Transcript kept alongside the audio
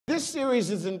This series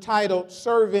is entitled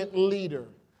Servant Leader.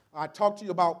 I talked to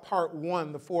you about part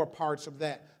one, the 4 parts of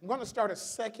that. I'm going to start a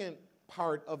second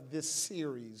part of this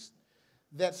series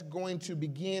that's going to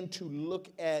begin to look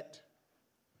at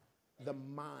the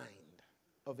mind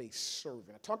of a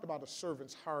servant. I talked about a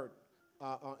servant's heart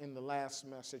in the last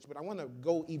message, but I want to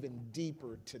go even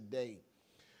deeper today.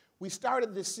 We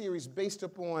started this series based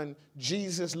upon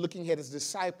Jesus looking at his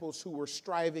disciples who were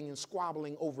striving and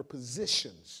squabbling over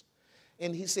positions.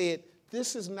 And he said,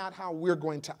 this is not how we're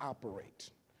going to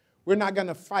operate. We're not going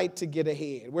to fight to get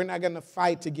ahead. We're not going to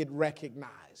fight to get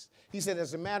recognized. He said,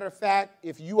 as a matter of fact,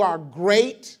 if you are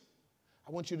great,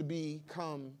 I want you to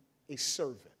become a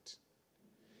servant.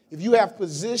 If you have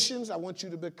positions, I want you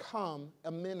to become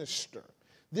a minister.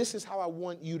 This is how I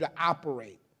want you to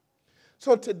operate.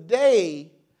 So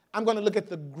today, I'm going to look at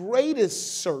the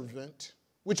greatest servant,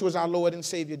 which was our Lord and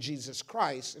Savior Jesus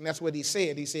Christ. And that's what he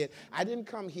said. He said, I didn't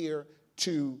come here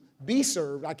to be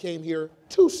served. I came here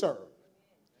to serve.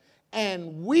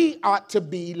 And we ought to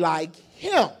be like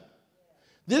him.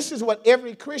 This is what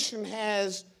every Christian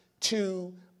has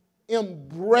to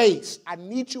embrace. I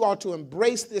need you all to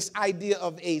embrace this idea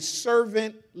of a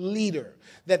servant leader.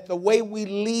 That the way we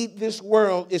lead this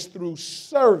world is through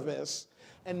service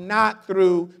and not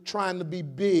through trying to be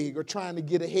big or trying to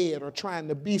get ahead or trying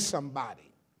to be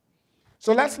somebody.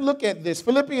 So let's look at this.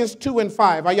 Philippians 2 and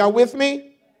 5. Are y'all with me?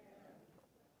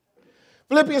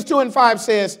 Philippians 2 and 5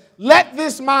 says, let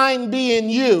this mind be in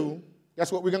you.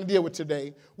 That's what we're going to deal with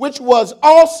today. Which was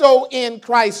also in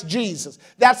Christ Jesus.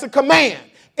 That's a command.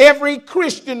 Every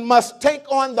Christian must take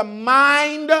on the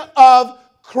mind of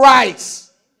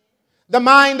Christ. The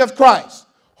mind of Christ.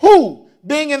 Who,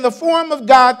 being in the form of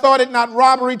God, thought it not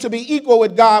robbery to be equal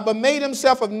with God, but made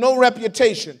himself of no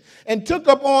reputation, and took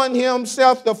upon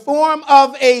himself the form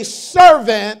of a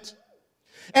servant,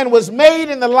 and was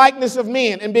made in the likeness of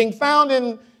men. And being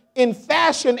found in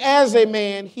fashion as a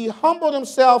man, he humbled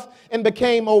himself and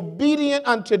became obedient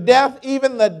unto death,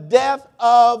 even the death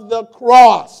of the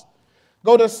cross.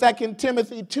 Go to 2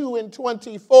 Timothy 2 and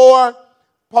 24,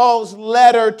 Paul's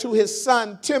letter to his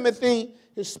son Timothy,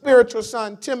 his spiritual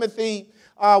son Timothy,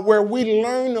 where we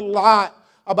learn a lot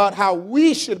about how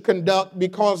we should conduct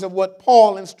because of what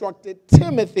Paul instructed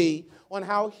Timothy on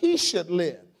how he should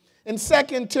live. In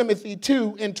 2 Timothy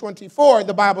 2 and 24,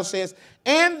 the Bible says,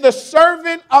 and the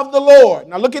servant of the Lord.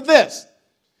 Now look at this.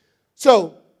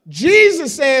 So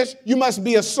Jesus says you must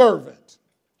be a servant.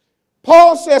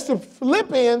 Paul says to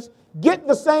Philippians, get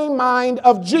the same mind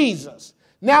of Jesus.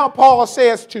 Now Paul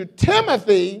says to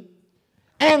Timothy,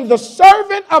 and the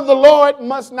servant of the Lord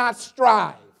must not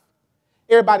strive.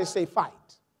 Everybody say fight.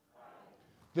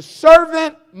 The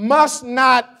servant must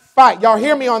not fight. Y'all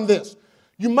hear me on this.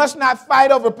 You must not fight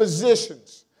over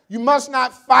positions. You must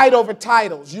not fight over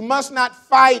titles. You must not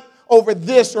fight over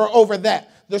this or over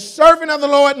that. The servant of the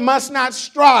Lord must not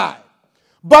strive,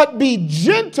 but be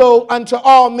gentle unto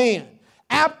all men,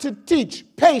 apt to teach,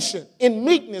 patient, in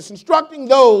meekness, instructing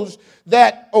those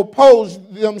that oppose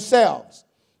themselves.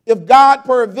 If God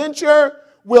peradventure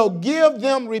will give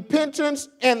them repentance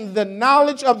and the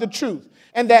knowledge of the truth,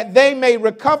 and that they may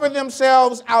recover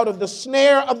themselves out of the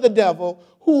snare of the devil,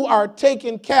 who are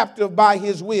taken captive by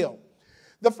his will.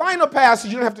 The final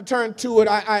passage, you don't have to turn to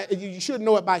it, you should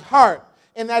know it by heart,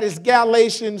 and that is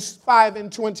Galatians 5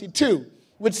 and 22,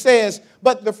 which says,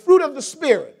 but the fruit of the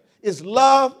Spirit is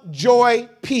love, joy,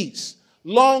 peace,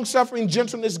 long-suffering,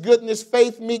 gentleness, goodness,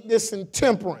 faith, meekness, and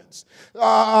temperance.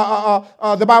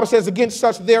 The Bible says, against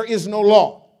such there is no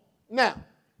law. Now,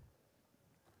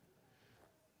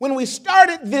 when we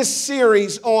started this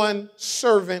series on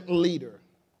servant leader,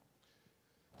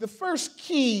 the first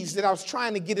keys that I was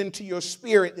trying to get into your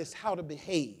spirit is how to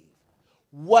behave,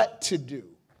 what to do,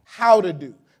 how to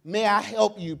do. May I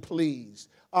help you, please?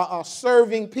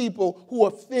 Serving people who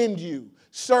offend you,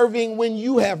 serving when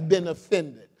you have been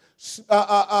offended,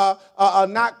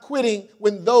 not quitting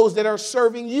when those that are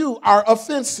serving you are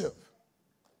offensive.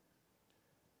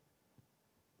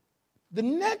 The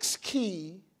next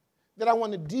key that I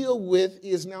want to deal with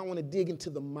is now I want to dig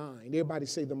into the mind. Everybody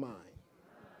say the mind.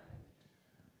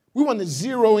 We want to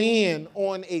zero in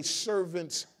on a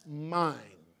servant's mind,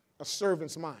 a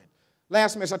servant's mind.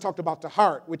 Last message I talked about the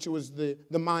heart, which was the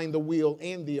mind, the will,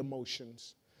 and the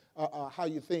emotions, how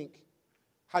you think,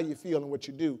 how you feel, and what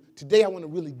you do. Today I want to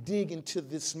really dig into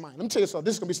this mind. Let me tell you something.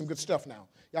 This is going to be some good stuff now.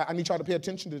 I need y'all to pay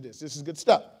attention to this. This is good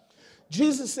stuff.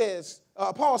 Jesus says,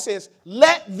 Paul says,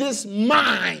 let this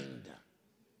mind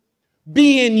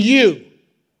be in you,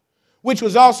 which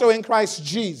was also in Christ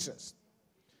Jesus.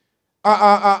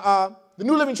 The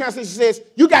New Living Translation says,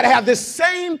 you got to have this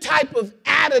same type of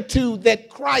attitude that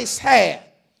Christ had.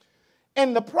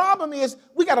 And the problem is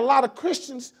we got a lot of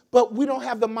Christians, but we don't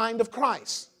have the mind of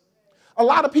Christ. A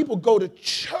lot of people go to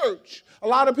church. A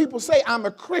lot of people say, I'm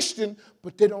a Christian,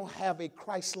 but they don't have a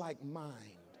Christ-like mind.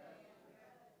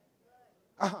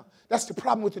 That's the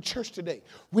problem with the church today.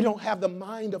 We don't have the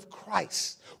mind of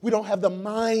Christ. We don't have the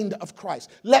mind of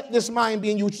Christ. Let this mind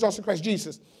be in you, which is also Christ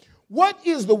Jesus. What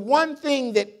is the one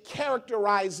thing that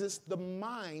characterizes the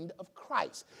mind of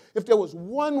Christ? If there was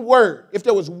one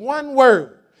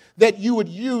word that you would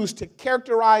use to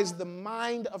characterize the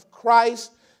mind of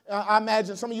Christ, I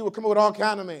imagine some of you would come up with all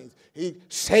kinds of names.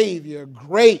 Savior,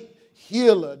 great,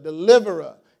 healer,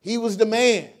 deliverer. He was the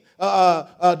man.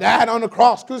 Died on the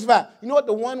cross, crucified. You know what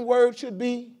the one word should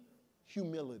be?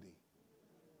 Humility.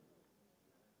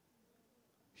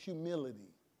 Humility.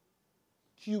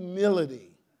 Humility.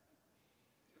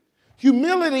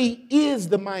 Humility is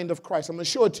the mind of Christ. I'm going to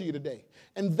show it to you today.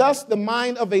 And thus the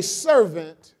mind of a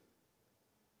servant.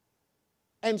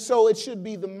 And so it should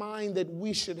be the mind that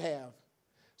we should have.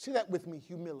 Say that with me,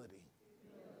 humility.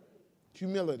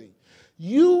 Humility.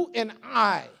 You and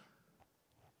I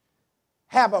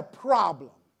have a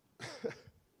problem.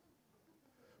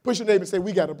 Push your neighbor and say,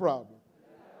 we got a problem.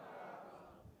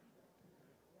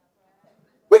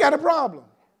 We got a problem.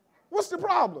 What's the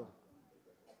problem?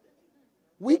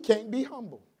 We can't be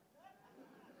humble.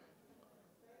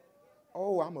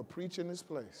 Oh, I'm a preacher in this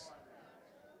place.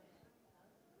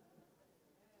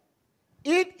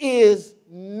 It is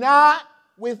not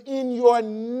within your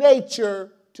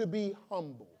nature to be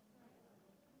humble.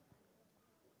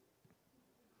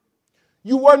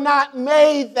 You were not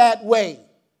made that way.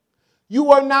 You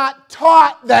were not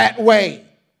taught that way.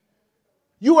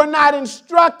 You were not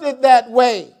instructed that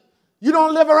way. You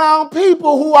don't live around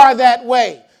people who are that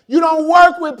way. You don't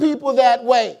work with people that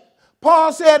way.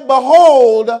 Paul said,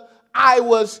 behold, I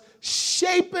was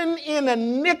shapen in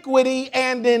iniquity,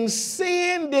 and in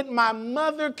sin did my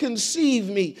mother conceive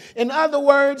me. In other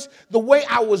words, the way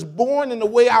I was born and the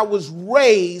way I was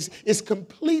raised is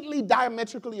completely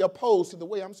diametrically opposed to the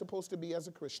way I'm supposed to be as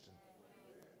a Christian.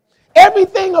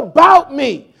 Everything about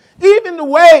me, even the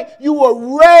way you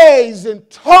were raised and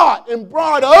taught and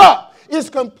brought up, is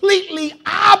completely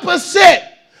opposite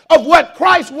of what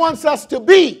Christ wants us to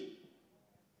be.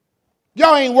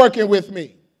 Y'all ain't working with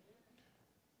me.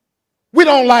 We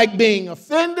don't like being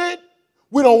offended.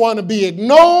 We don't want to be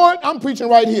ignored. I'm preaching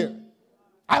right here.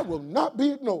 I will not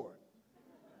be ignored.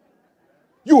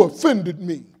 You offended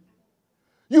me.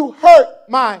 You hurt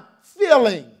my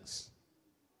feelings.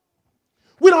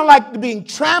 We don't like being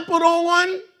trampled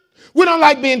on. We don't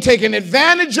like being taken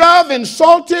advantage of,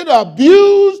 insulted,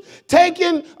 abused,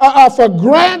 taken for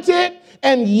granted.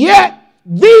 And yet,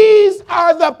 these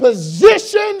are the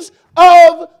positions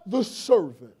of the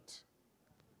servant.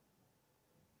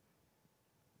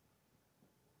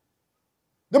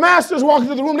 The masters walk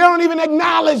into the room. They don't even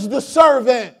acknowledge the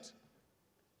servant.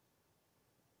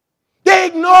 They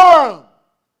ignore him.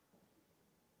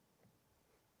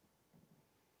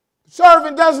 The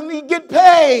servant doesn't get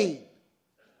paid.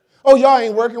 Oh, y'all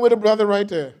ain't working with a brother right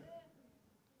there.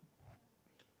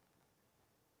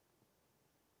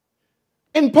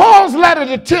 In Paul's letter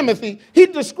to Timothy, he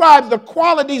describes the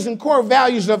qualities and core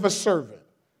values of a servant.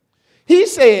 He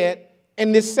said,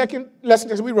 in this second lesson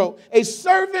that we wrote, a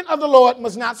servant of the Lord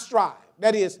must not strive.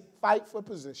 That is, fight for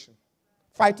position.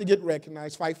 Fight to get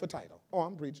recognized. Fight for title. Oh,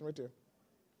 I'm preaching right there.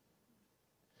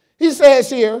 He says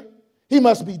here, he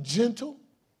must be gentle,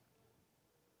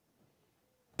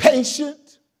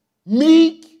 patient,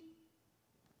 meek.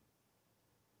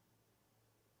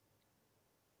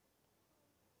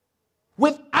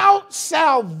 Without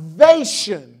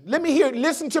salvation,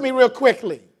 listen to me real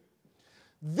quickly.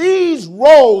 These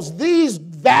roles, these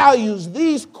values,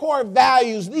 these core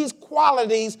values, these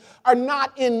qualities are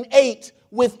not innate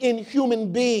within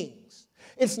human beings.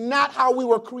 It's not how we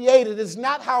were created. It's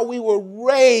not how we were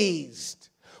raised.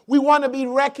 We want to be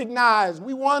recognized.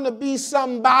 We want to be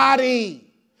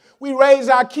somebody. We raise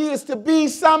our kids to be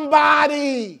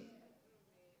somebody.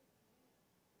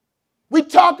 We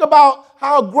talk about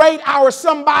how great our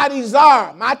somebodies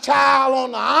are. My child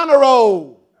on the honor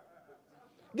roll.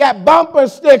 Got bumper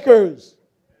stickers.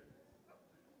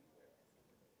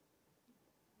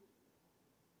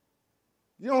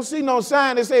 You don't see no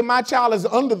sign that say my child is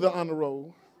under the honor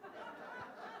roll.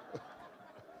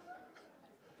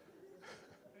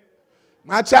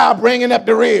 My child bringing up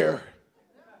the rear.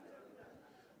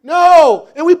 No,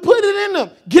 and we put it in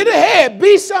them. Get ahead,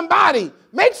 be somebody.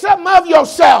 Make something of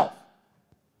yourself.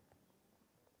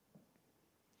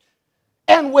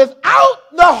 And without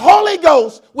the Holy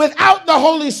Ghost, without the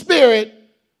Holy Spirit,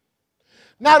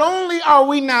 not only are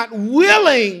we not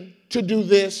willing to do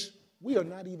this, we are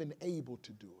not even able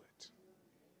to do it.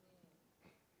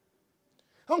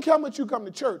 I don't care how much you come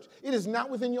to church. It is not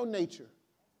within your nature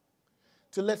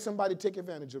to let somebody take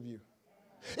advantage of you.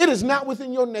 It is not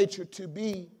within your nature to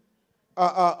be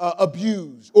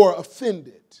abused or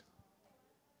offended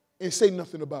and say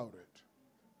nothing about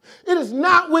it. It is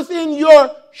not within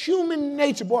your human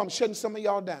nature. Boy, I'm shutting some of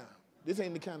y'all down. This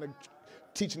ain't the kind of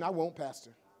teaching I want,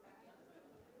 Pastor.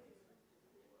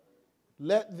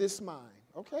 Let this mind.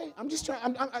 Okay, I'm just trying.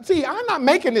 I'm not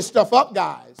making this stuff up,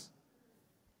 guys.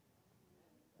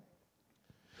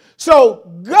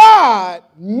 So God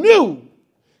knew,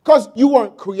 because you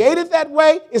weren't created that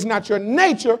way. It's not your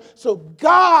nature. So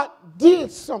God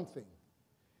did something.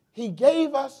 He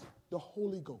gave us the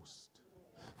Holy Ghost,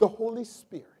 the Holy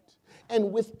Spirit.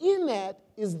 And within that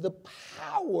is the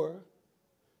power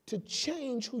to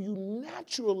change who you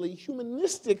naturally,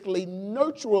 humanistically,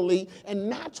 nurturally, and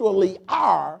naturally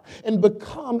are and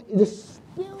become the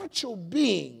spiritual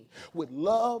being with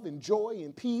love and joy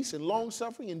and peace and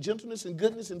long-suffering and gentleness and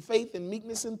goodness and faith and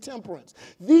meekness and temperance.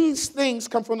 These things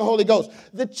come from the Holy Ghost.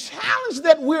 The challenge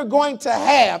that we're going to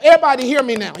have, everybody hear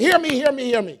me now, hear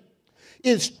me,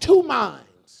 is two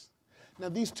minds. Now,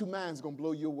 these two minds are going to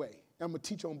blow you away. I'm going to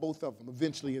teach on both of them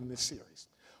eventually in this series.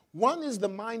 One is the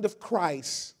mind of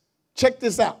Christ. Check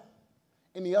this out.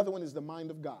 And the other one is the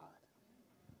mind of God.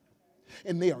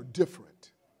 And they are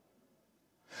different.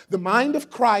 The mind of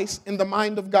Christ and the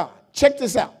mind of God. Check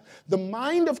this out. The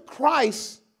mind of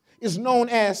Christ is known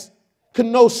as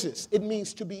kenosis. It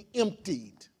means to be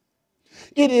emptied.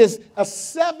 It is a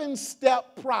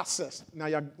 7-step process. Now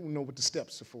y'all know what the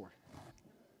steps are for.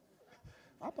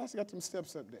 I thought I got them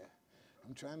steps up there.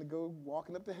 I'm trying to go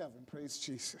walking up to heaven. Praise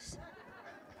Jesus.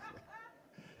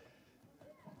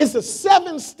 It's a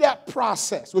 7-step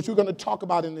process, which we're going to talk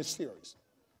about in this series.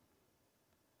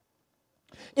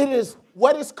 It is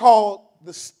what is called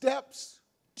the steps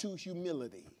to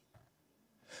humility.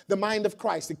 The mind of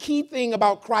Christ. The key thing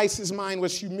about Christ's mind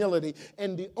was humility.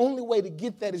 And the only way to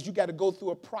get that is you got to go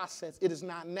through a process. It is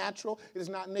not natural. It is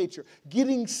not nature.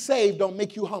 Getting saved don't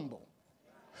make you humble.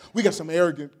 We got some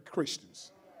arrogant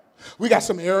Christians. We got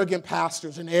some arrogant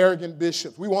pastors and arrogant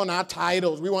bishops. We want our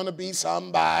titles. We want to be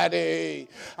somebody.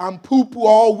 I'm poo-poo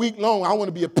all week long. I want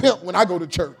to be a pimp when I go to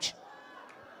church.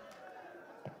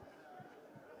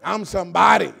 I'm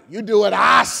somebody. You do what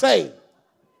I say.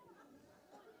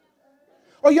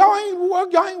 Oh, y'all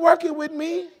ain't working with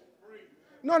me.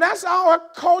 No, that's our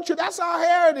culture. That's our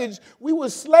heritage. We were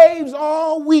slaves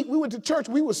all week. We went to church.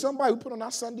 We were somebody who put on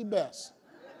our Sunday best.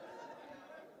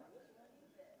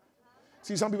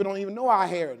 See, some people don't even know our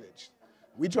heritage.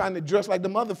 We trying to dress like the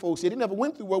mother folks. They never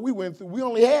went through what we went through. We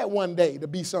only had one day to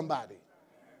be somebody.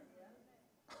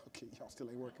 Okay, y'all still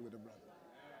ain't working with a brother.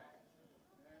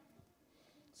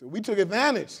 So we took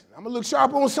advantage. I'm going to look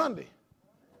sharp on Sunday.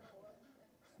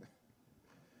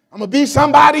 I'm going to be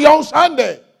somebody on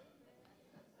Sunday.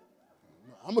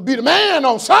 I'm going to be the man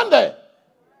on Sunday.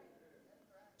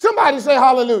 Somebody say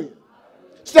hallelujah.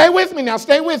 Stay with me now.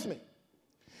 Stay with me.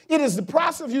 It is the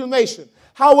process of humiliation.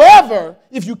 However,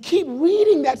 if you keep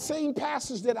reading that same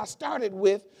passage that I started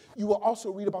with, you will also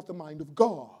read about the mind of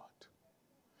God,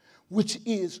 which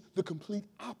is the complete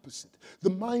opposite. The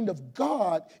mind of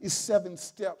God is 7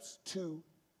 steps to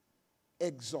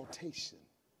exaltation.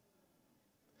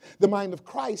 The mind of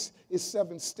Christ is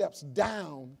 7 steps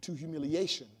down to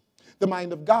humiliation. The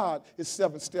mind of God is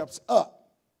 7 steps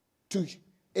up to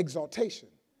exaltation.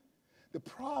 The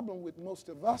problem with most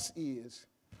of us is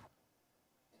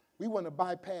we want to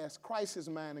bypass Christ's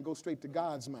mind and go straight to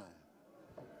God's mind.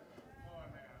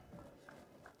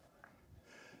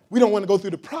 We don't want to go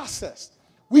through the process.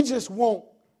 We just want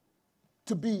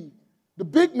to be the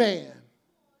big man,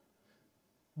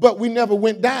 but we never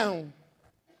went down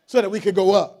so that we could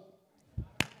go up.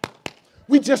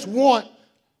 We just want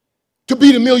to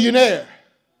be the millionaire,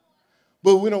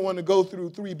 but we don't want to go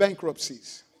through 3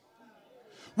 bankruptcies.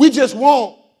 We just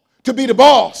want to be the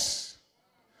boss,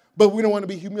 but we don't want to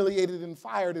be humiliated and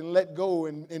fired and let go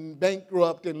and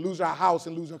bankrupt and lose our house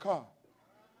and lose our car.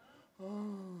 Oh.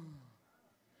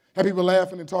 Have people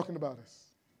laughing and talking about us.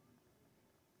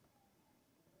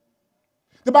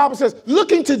 The Bible says,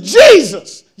 looking to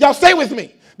Jesus. Y'all stay with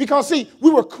me. Because, see,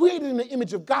 we were created in the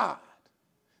image of God.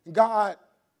 And God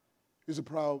is a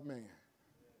proud man.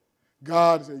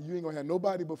 God said, you ain't going to have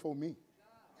nobody before me.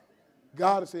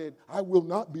 God said, I will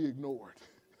not be ignored.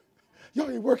 Y'all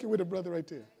ain't working with a brother right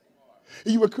there.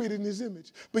 And you were created in his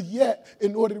image. But yet,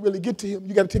 in order to really get to him,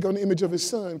 you got to take on the image of his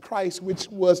son, Christ, which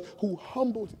was who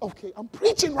humbled. Okay, I'm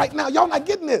preaching right now. Y'all not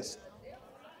getting this.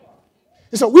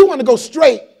 And so we want to go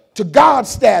straight to God's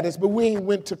status, but we ain't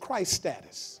went to Christ's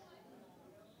status.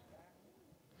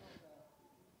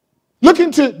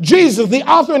 looking to Jesus, the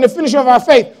author and the finisher of our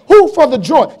faith, who for the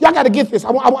joy. Y'all got to get this.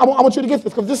 I want you to get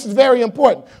this because this is very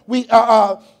important.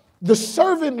 The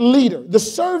servant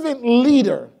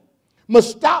leader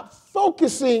must stop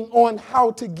focusing on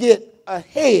how to get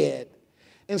ahead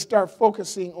and start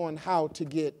focusing on how to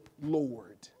get lowered.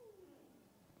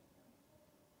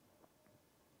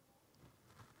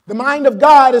 The mind of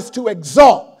God is to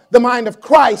exalt. The mind of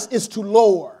Christ is to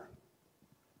lower.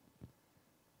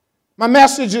 My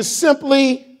message is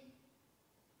simply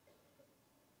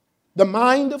the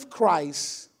mind of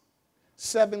Christ,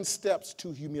 7 steps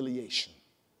to humiliation.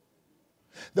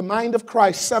 The mind of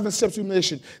Christ, 7 steps to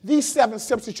humiliation. These 7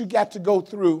 steps that you got to go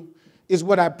through is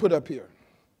what I put up here.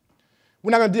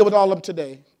 We're not going to deal with all of them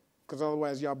today, because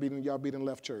otherwise y'all beating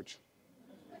left church.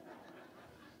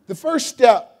 The first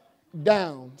step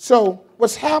down. So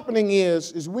what's happening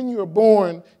is when you're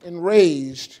born and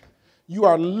raised, you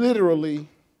are literally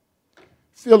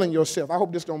feeling yourself. I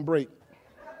hope this don't break.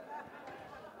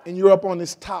 And you're up on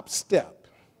this top step.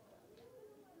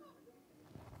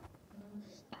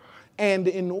 And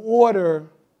in order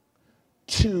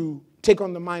to take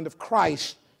on the mind of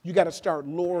Christ, you got to start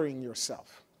lowering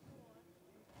yourself.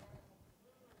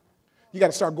 You got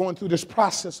to start going through this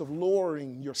process of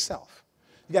lowering yourself.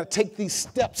 You got to take these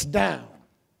steps down.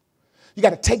 You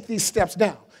got to take these steps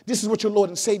down. This is what your Lord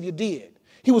and Savior did.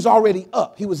 He was already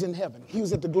up. He was in heaven. He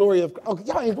was at the glory of, oh,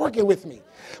 y'all ain't working with me.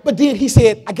 But then he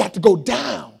said, I got to go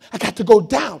down. I got to go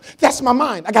down. That's my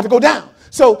mind. I got to go down.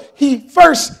 So he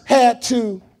first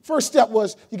step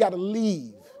was you got to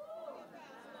leave.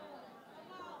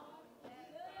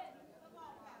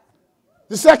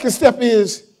 The second step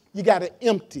is you got to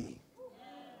empty.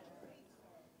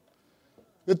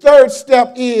 The third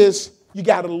step is you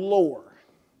got to lower.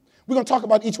 We're going to talk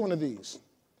about each one of these.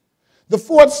 The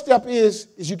fourth step is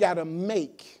you got to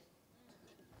make.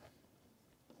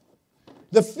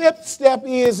 The fifth step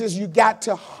is you got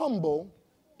to humble.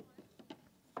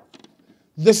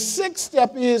 The sixth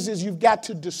step is you've got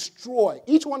to destroy.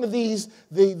 Each one of these,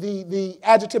 the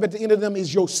adjective at the end of them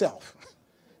is yourself.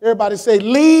 Everybody say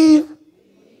leave.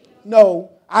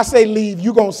 No, I say leave.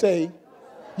 You're going to say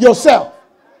yourself.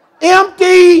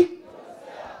 Empty.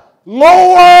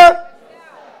 Lower.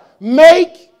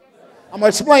 Make. I'm going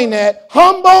to explain that.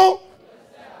 Humble,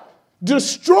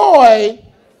 destroy,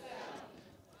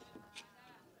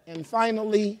 and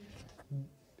finally,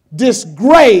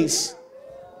 disgrace.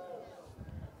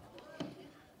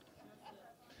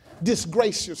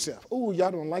 Disgrace yourself. Oh,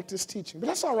 y'all don't like this teaching, but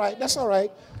that's all right. That's all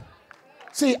right.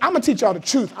 See, I'm going to teach y'all the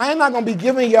truth. I am not going to be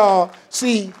giving y'all,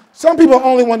 see, some people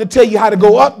only want to tell you how to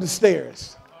go up the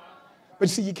stairs. But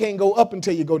see, you can't go up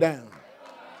until you go down.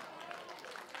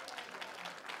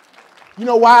 You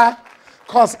know why?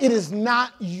 Because it is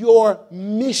not your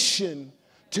mission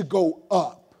to go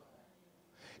up.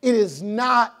 It is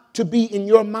not to be in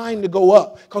your mind to go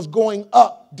up, because going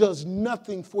up does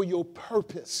nothing for your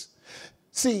purpose.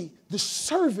 See, the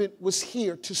servant was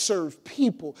here to serve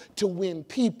people, to win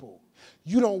people.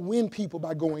 You don't win people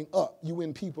by going up. You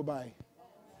win people by...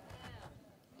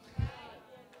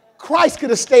 Christ could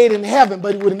have stayed in heaven,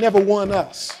 but he would have never won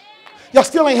us. Y'all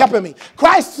still ain't helping me.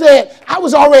 Christ said, I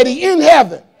was already in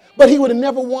heaven, but he would have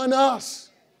never won us.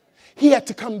 He had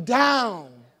to come down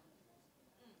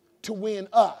to win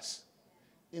us.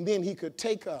 And then he could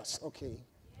take us. Okay.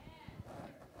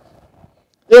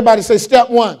 Everybody say step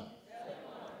 1.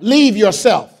 Leave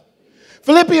yourself.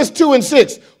 Philippians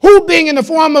 2:6. Who being in the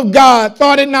form of God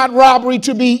thought it not robbery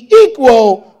to be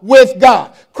equal with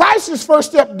God. Christ's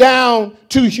first step down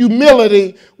to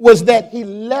humility was that he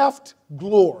left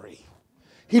glory.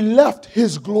 He left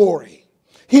his glory.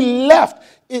 He left.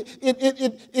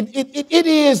 It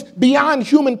is beyond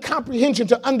human comprehension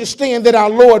to understand that our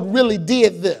Lord really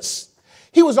did this.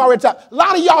 He was already top. A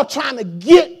lot of y'all trying to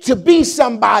get to be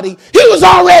somebody. He was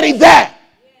already that.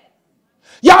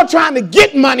 Y'all trying to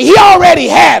get money. He already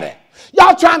had it.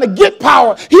 Y'all trying to get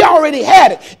power. He already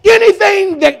had it.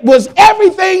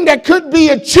 Everything that could be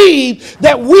achieved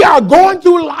that we are going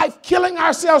through life, killing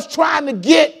ourselves trying to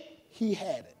get, he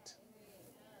had it.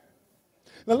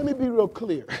 Now, let me be real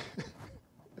clear.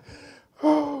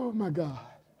 Oh, my God.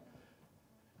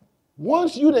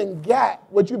 Once you done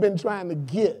got what you've been trying to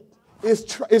get,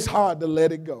 it's hard to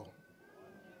let it go.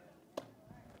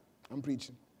 I'm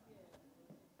preaching.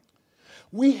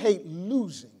 We hate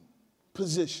losing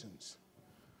positions.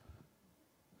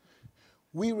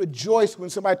 We rejoice when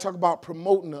somebody talks about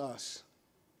promoting us.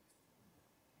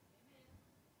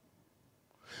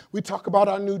 We talk about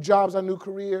our new jobs, our new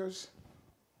careers.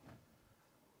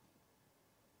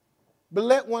 But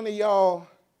let one of y'all,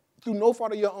 through no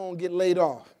fault of your own, get laid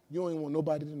off. You don't even want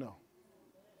nobody to know.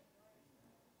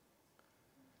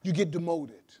 you get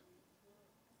demoted.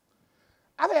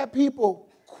 I've had people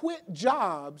quit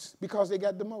jobs because they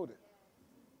got demoted.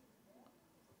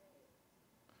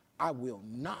 I will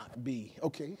not be,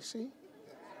 okay, see?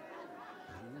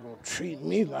 You're going to treat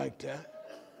me like that.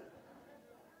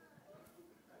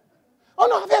 Oh,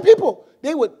 no, I've had people,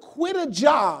 they would quit a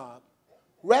job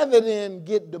rather than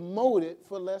get demoted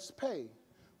for less pay.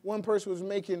 One person was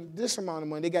making this amount of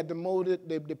money. They got demoted.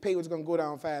 The pay was going to go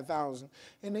down $5,000.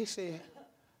 And they said,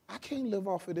 I can't live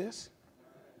off of this.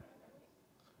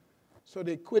 So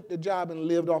they quit the job and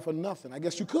lived off of nothing. I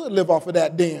guess you could live off of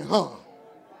that then, huh?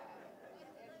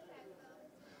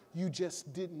 You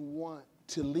just didn't want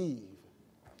to leave.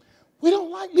 We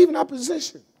don't like leaving our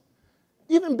position.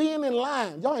 Even being in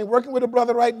line. Y'all ain't working with a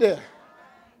brother right there.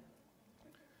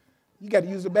 You got to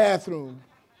use the bathroom,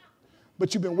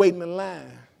 but you've been waiting in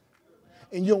line,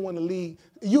 and you don't want to leave.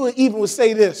 You even would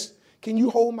say this, can you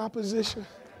hold my position?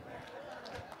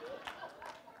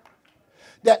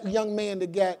 That young man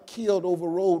that got killed over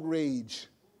road rage.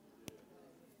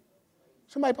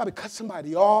 Somebody probably cut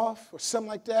somebody off or something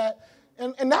like that.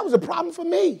 And that was a problem for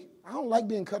me. I don't like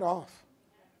being cut off.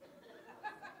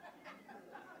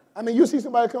 I mean, you see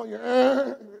somebody come,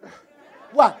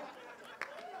 what?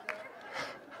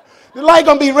 The light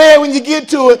going to be red when you get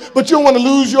to it, but you don't want to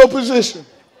lose your position.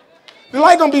 The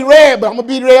light going to be red, but I'm going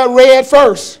to be red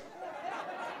first.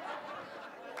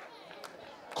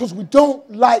 Because we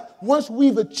don't like, once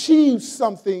we've achieved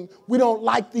something, we don't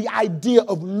like the idea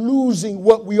of losing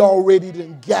what we already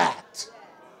done got.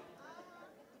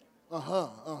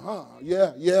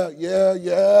 Yeah.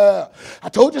 I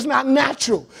told you it's not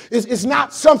natural. It's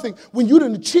not something, when you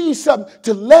done achieve something,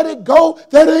 to let it go,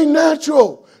 that ain't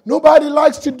natural. Nobody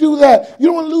likes to do that. You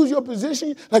don't want to lose your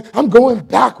position. Like, I'm going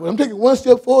backward. I'm taking one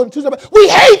step forward and two steps back. We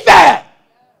hate that.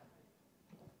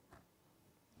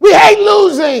 We hate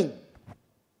losing.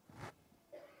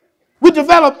 We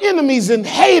develop enemies and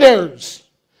haters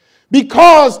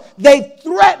because they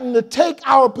threaten to take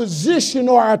our position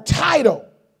or our title.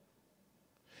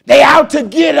 They out to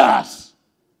get us.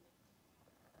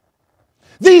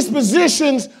 These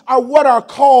positions are what are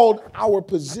called our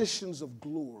positions of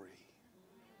glory.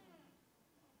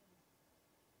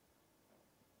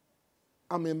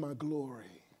 I'm in my glory.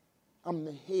 I'm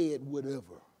the head,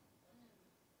 whatever.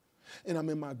 And I'm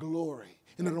in my glory.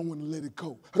 And I don't want to let it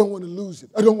go. I don't want to lose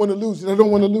it. I don't want to lose it. I don't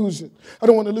want to lose it. I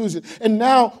don't want to lose it. And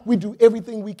now we do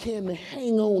everything we can to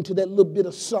hang on to that little bit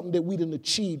of something that we didn't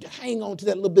achieve. To hang on to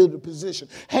that little bit of the position.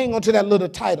 Hang on to that little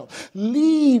title.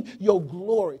 Leave your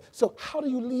glory. So how do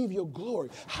you leave your glory?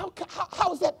 How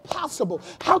is that possible?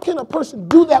 How can a person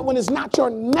do that when it's not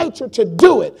your nature to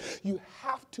do it? You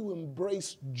have to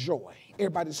embrace joy.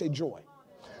 Everybody say joy.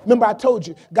 Remember, I told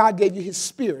you, God gave you his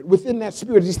spirit. Within that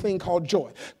spirit is this thing called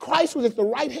joy. Christ was at the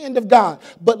right hand of God,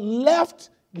 but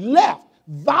left,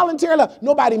 voluntarily.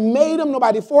 Nobody made him.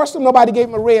 Nobody forced him. Nobody gave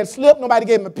him a red slip. Nobody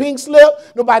gave him a pink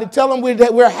slip. Nobody told him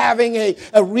that we're having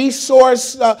a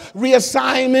resource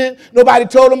reassignment. Nobody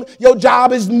told him your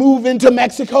job is moving to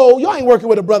Mexico. You ain't working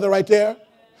with a brother right there.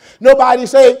 Nobody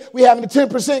said we're having a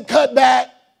 10% cutback.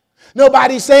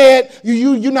 Nobody said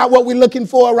you're not what we're looking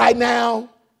for right now.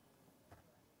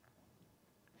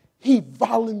 He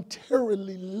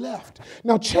voluntarily left.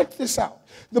 Now check this out.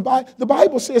 The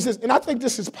Bible says this, and I think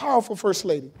this is powerful, First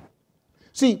Lady.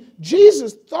 See,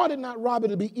 Jesus thought it not robbery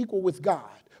to be equal with God,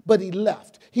 but he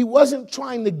left. He wasn't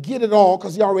trying to get it all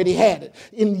because he already had it,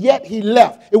 and yet he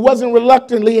left. It wasn't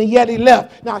reluctantly, and yet he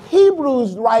left. Now,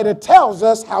 Hebrews writer tells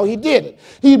us how he did it.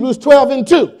 Hebrews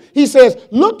 12:2. He says,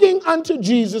 looking unto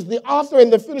Jesus, the author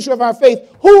and the finisher of our faith,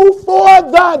 who for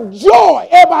the joy,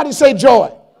 everybody say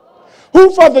joy. Who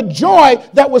for the joy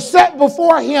that was set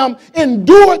before him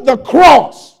endured the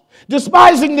cross,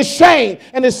 despising the shame,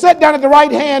 and is set down at the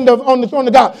right hand on the throne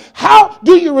of God. How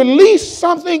do you release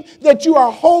something that you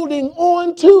are holding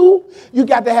on to? You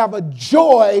got to have a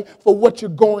joy for what you're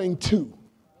going to.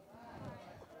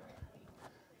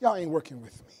 Y'all ain't working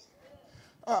with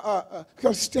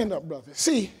me. Stand up, brother.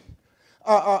 See,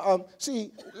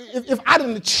 if I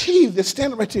didn't achieve this,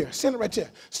 stand up right there. Stand up right there.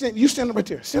 You stand up right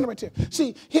there. Stand up right there.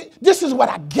 See, this is what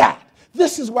I got.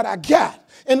 This is what I got.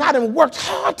 And I done worked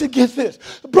hard to get this.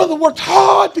 The brother worked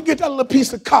hard to get that little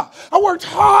piece of car. I worked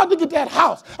hard to get that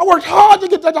house. I worked hard to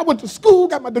get that. I went to school,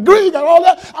 got my degree, got all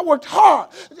that. I worked hard.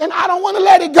 And I don't want to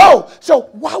let it go. So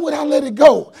why would I let it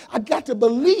go? I got to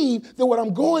believe that what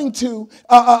I'm going to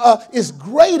is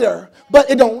greater,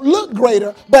 but it don't look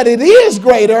greater, but it is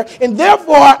greater. And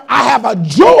therefore, I have a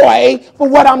joy for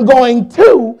what I'm going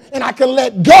to, and I can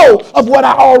let go of what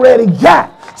I already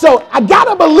got. So I got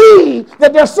to believe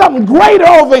that there's something greater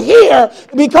over here,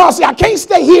 because see, I can't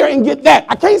stay here and get that.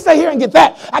 I can't stay here and get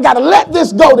that. I got to let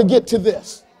this go to get to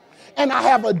this. And I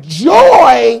have a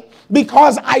joy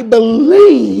because I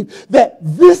believe that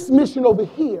this mission over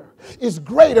here is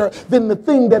greater than the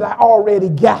thing that I already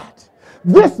got.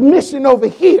 This mission over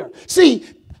here. See,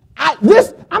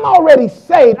 I'm already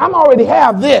saved. I already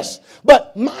have this.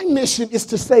 But my mission is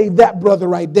to save that brother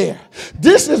right there.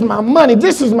 This is my money.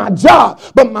 This is my job.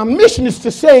 But my mission is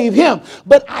to save him.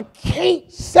 But I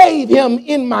can't save him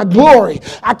in my glory.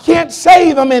 I can't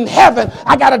save him in heaven.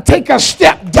 I got to take a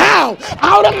step down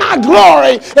out of my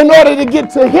glory in order to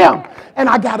get to him. And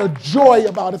I got a joy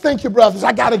about it. Thank you, brothers.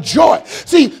 I got a joy.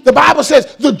 See, the Bible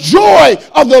says the joy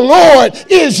of the Lord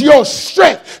is your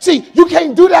strength. See, you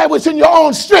can't do that within your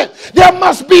own strength. There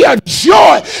must be a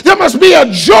joy. There must be a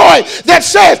joy that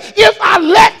says, if I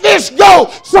let this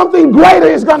go, something greater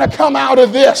is going to come out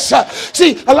of this.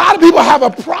 See, a lot of people have a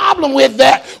problem with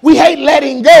that. We hate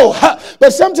letting go.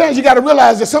 But sometimes you got to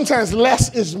realize that sometimes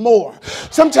less is more.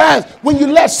 Sometimes when you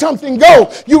let something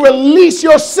go, you release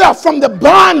yourself from the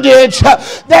bondage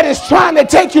that is trying to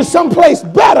take you someplace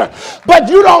better. But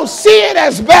you don't see it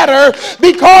as better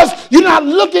because you're not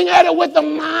looking at it with the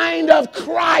mind of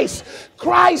Christ.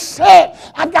 Christ said,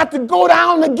 I got to go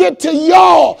down to get to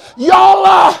y'all.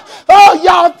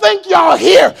 Y'all think y'all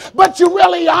here, but you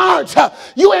really aren't.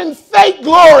 You in fake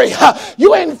glory.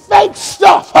 You in fake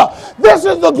stuff. This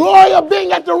is the glory of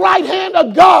being at the right hand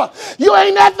of God. You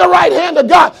ain't at the right hand of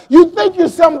God. You think you're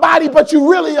somebody, but you're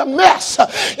really a mess.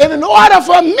 And in order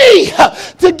for me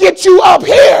to get you up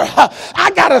here,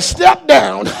 I got to step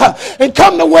down and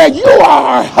come to where you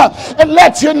are and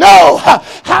let you know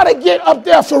how to get up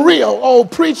there for real. Oh,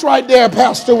 preach right there,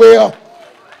 Pastor Will.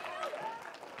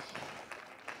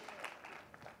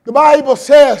 The Bible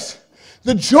says,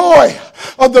 the joy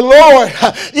of the Lord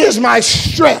is my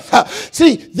strength.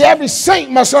 See, every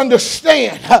saint must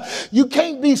understand. You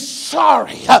can't be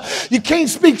sorry. You can't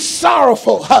speak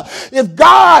sorrowful. If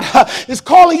God is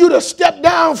calling you to step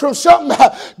down from something,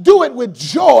 do it with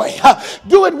joy.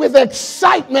 Do it with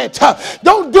excitement.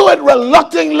 Don't do it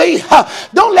reluctantly.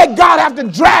 Don't let God have to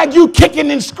drag you kicking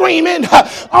and screaming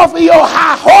off of your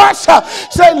high horse.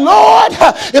 Say, Lord,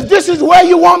 if this is where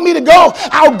you want me to go,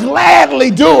 I'll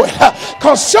gladly do it.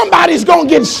 Because somebody's going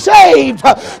to get saved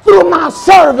through my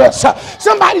service.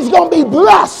 Somebody's going to be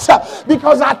blessed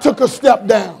because I took a step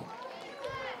down.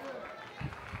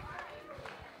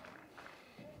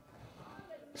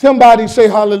 Somebody say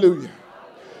hallelujah.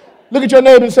 Look at your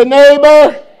neighbor and say,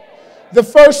 neighbor, the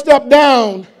first step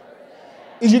down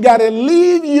is you got to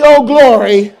leave your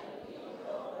glory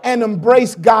and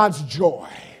embrace God's joy.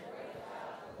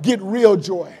 Get real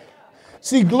joy.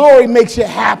 See, glory makes you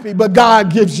happy, but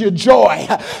God gives you joy.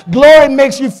 Glory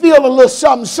makes you feel a little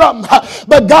something,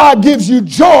 but God gives you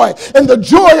joy. And the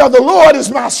joy of the Lord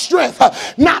is my strength.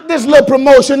 Not this little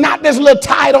promotion, not this little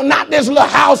title, not this little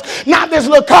house, not this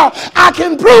little car. I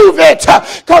can prove it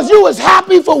because you was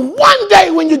happy for one day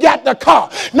when you got the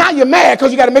car. Now you're mad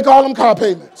because you got to make all them car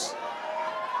payments.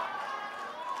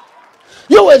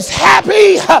 You was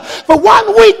happy for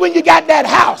 1 week when you got that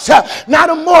house. Now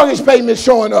the mortgage payment's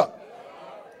showing up.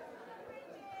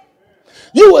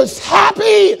 You was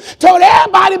happy, told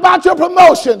everybody about your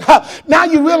promotion. Now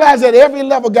you realize that every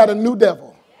level got a new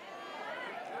devil.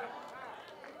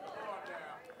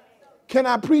 Can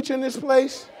I preach in this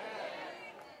place?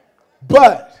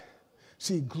 But,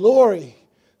 see, glory,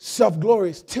 self-glory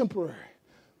is temporary.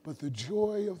 But the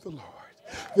joy of the Lord,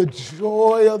 the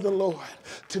joy of the Lord,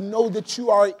 to know that you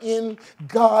are in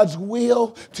God's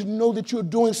will, to know that you're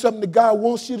doing something that God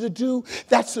wants you to do,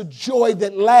 that's a joy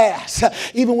that lasts.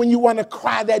 Even when you want to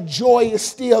cry, that joy is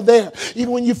still there.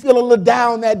 Even when you feel a little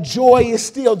down, that joy is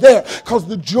still there because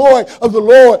the joy of the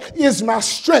Lord is my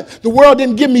strength. The world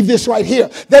didn't give me this right here.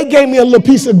 They gave me a little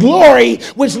piece of glory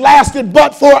which lasted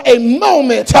but for a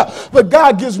moment. But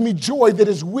God gives me joy that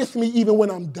is with me even when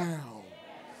I'm down.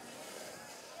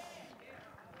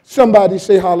 Somebody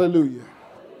say hallelujah.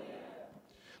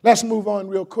 Let's move on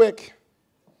real quick.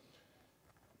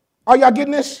 Are y'all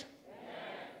getting this?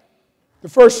 The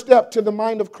first step to the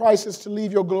mind of Christ is to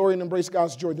leave your glory and embrace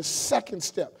God's joy. The second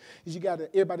step is you got to,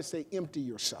 everybody say, empty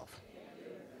yourself.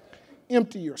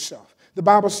 Empty yourself. The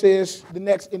Bible says, the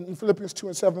next in Philippians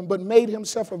 2:7, but made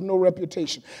himself of no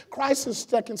reputation. Christ's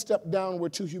second step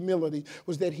downward to humility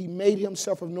was that he made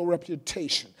himself of no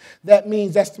reputation. That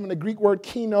means, that's from the Greek word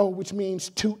kino, which means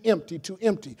to empty, to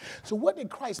empty. So what did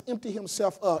Christ empty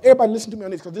himself of? Everybody listen to me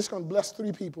on this because this is going to bless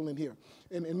 3 people in here,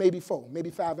 and maybe 4,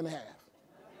 maybe 5.5.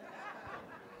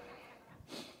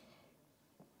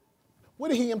 What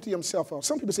did he empty himself of?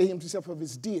 Some people say he emptied himself of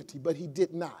his deity, but he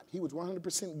did not. He was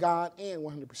 100% God and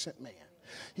 100% man.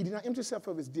 He did not empty himself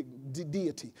of his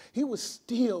deity. He was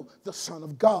still the Son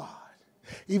of God.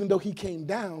 Even though he came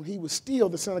down, he was still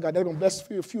the Son of God. They're going to bless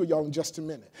a few of y'all in just a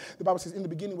minute. The Bible says, in the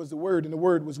beginning was the Word, and the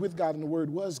Word was with God, and the Word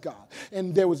was God.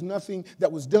 And there was nothing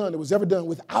that was done, that was ever done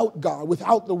without God,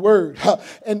 without the Word.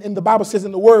 And the Bible says,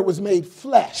 and the Word was made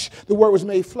flesh. The Word was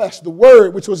made flesh. The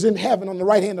Word, which was in heaven on the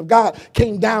right hand of God,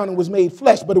 came down and was made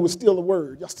flesh, but it was still a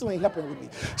Word. Y'all still ain't helping with me.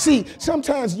 See,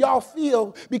 sometimes y'all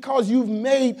feel because you've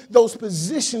made those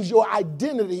positions your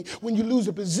identity, when you lose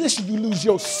a position, you lose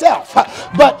yourself.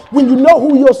 But when you know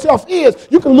who yourself is,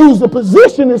 you can lose the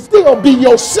position and still be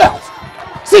yourself.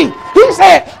 See, he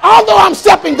said, although I'm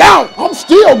stepping down, I'm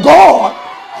still God.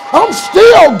 I'm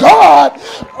still God.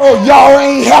 Oh, y'all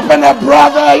ain't helping a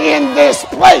brother in this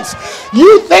place.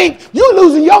 You think you're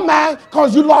losing your mind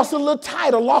because you lost a little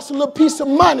title, lost a little piece of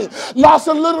money, lost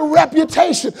a little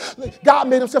reputation. God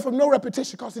made himself of no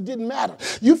reputation because it didn't matter.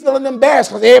 You feeling embarrassed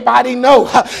because everybody know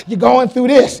you're going through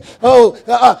this. Oh,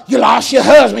 you lost your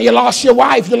husband, you lost your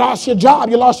wife, you lost your job,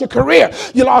 you lost your career,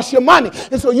 you lost your money.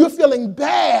 And so you're feeling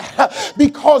bad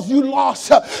because you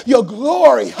lost your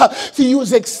glory. See, you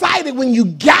was excited when you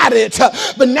got it,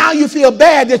 but now you feel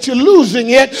bad that you're losing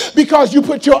it because you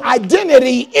put your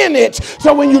identity in it.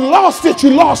 So when you lost it, you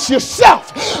lost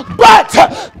yourself. But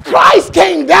Christ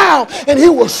came down and he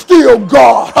was still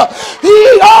God.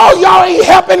 Y'all ain't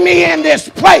helping me in this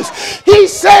place. He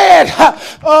said,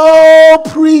 oh,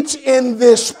 preach in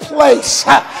this place.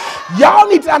 Y'all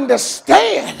need to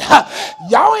understand.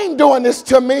 Y'all ain't doing this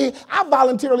to me. I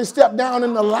voluntarily stepped down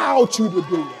and allowed you to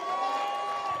do it.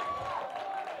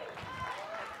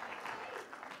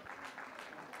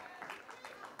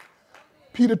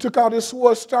 Peter took out his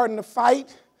sword, starting to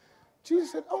fight.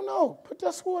 Jesus said, oh no, put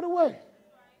that sword away.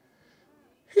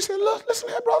 He said, look, listen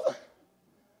here, brother.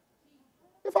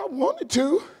 If I wanted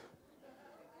to,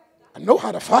 I know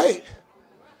how to fight.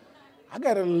 I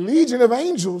got a legion of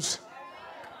angels.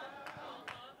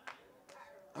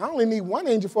 I only need one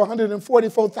angel for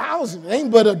 144,000. It ain't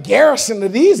but a garrison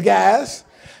of these guys.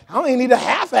 I only need a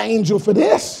half angel for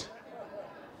this.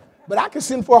 But I could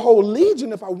send for a whole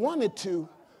legion if I wanted to.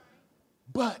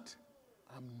 But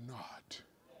I'm not,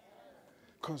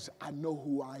 because I know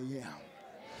who I am.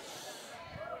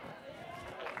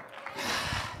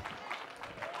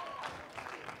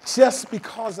 Just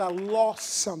because I lost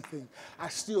something, I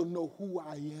still know who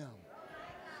I am.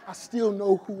 I still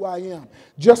know who I am.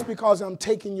 Just because I'm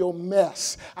taking your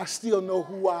mess, I still know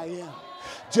who I am.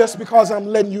 Just because I'm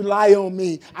letting you lie on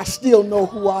me, I still know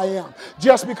who I am.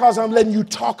 Just because I'm letting you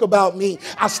talk about me,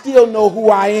 I still know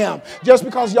who I am. Just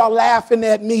because y'all laughing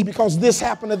at me because this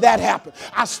happened or that happened,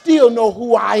 I still know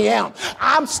who I am.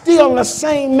 I'm still the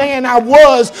same man I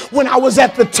was when I was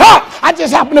at the top. I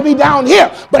just happen to be down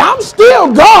here, but I'm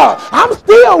still God. I'm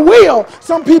still Will.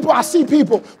 Some people, I see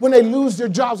people, when they lose their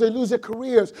jobs, they lose their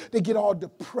careers, they get all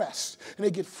depressed and they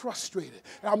get frustrated.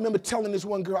 And I remember telling this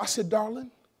one girl, I said,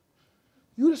 darling,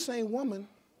 you're the same woman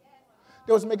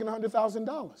that was making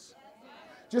 $100,000.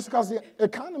 Just because the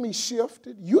economy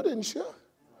shifted, you didn't shift.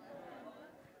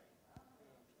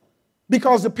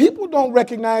 Because the people don't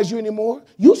recognize you anymore,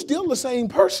 you're still the same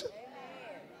person.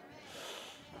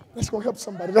 That's going to help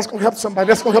somebody. That's going to help somebody.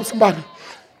 That's going to help somebody.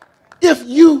 If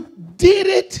you did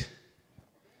it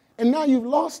and now you've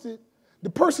lost it, the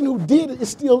person who did it is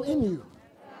still in you.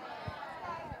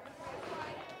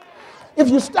 If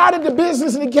you started the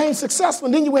business and it became successful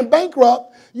and then you went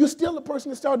bankrupt, you're still the person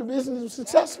that started the business and was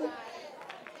successful.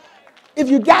 If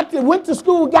you went to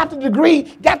school, got the degree,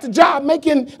 got the job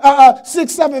making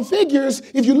 6-7 figures,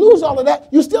 if you lose all of that,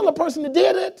 you're still the person that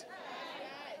did it.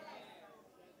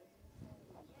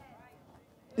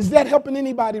 Is that helping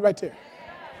anybody right there?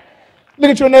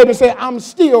 Look at your neighbor and say, I'm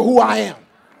still who I am.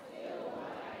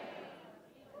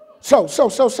 So,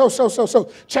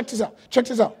 check this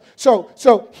out.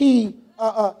 So he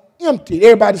emptied.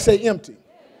 Everybody say empty.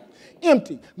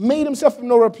 Empty. Made himself of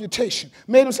no reputation.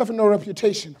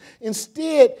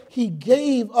 Instead, he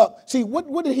gave up. See,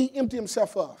 what did he empty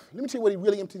himself of? Let me tell you what he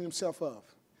really emptied himself of.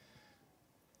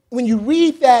 When you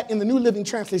read that in the New Living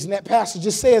Translation, that passage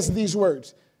just says these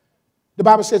words. The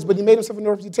Bible says, but he made himself of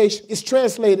no reputation. It's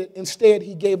translated, instead,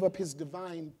 he gave up his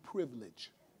divine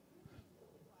privilege.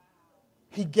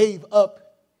 He gave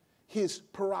up his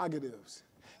prerogatives.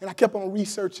 And I kept on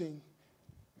researching.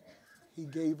 He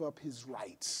gave up his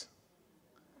rights.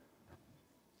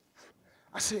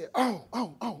 I said,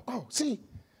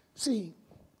 see.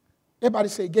 Everybody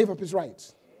say gave up his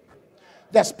rights.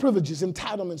 That's privileges,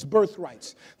 entitlements,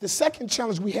 birthrights. The second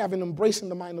challenge we have in embracing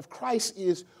the mind of Christ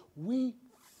is we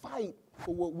fight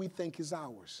for what we think is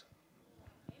ours.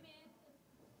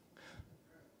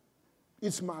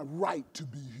 It's my right to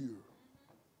be here.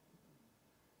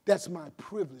 That's my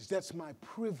privilege. That's my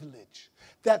privilege.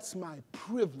 That's my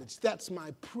privilege. That's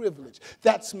my privilege.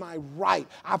 That's my right.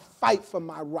 I fight for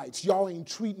my rights. Y'all ain't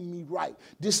treating me right.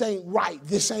 This ain't right.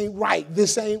 This ain't right.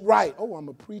 This ain't right. Oh, I'm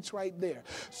going to preach right there.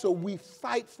 So we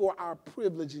fight for our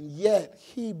privilege, and yet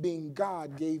he, being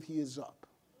God, gave his up.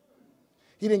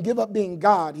 He didn't give up being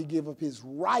God. He gave up his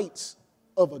rights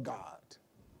of a God.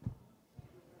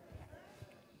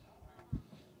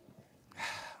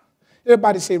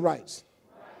 Everybody say rights.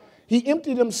 He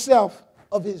emptied himself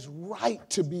of his right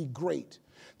to be great.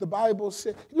 The Bible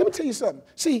said, let me tell you something.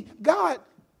 See, God,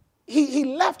 he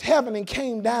left heaven and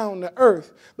came down to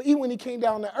earth. But even when he came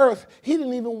down to earth, he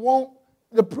didn't even want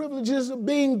the privileges of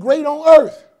being great on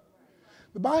earth.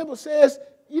 The Bible says,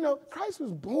 Christ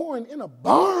was born in a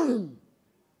barn.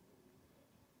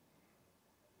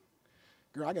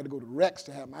 Girl, I got to go to Rex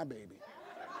to have my baby.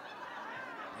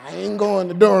 I ain't going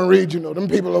to Durham Regional. Them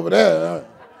people over there.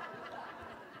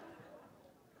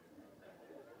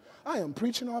 I am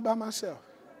preaching all by myself.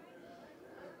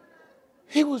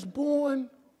 He was born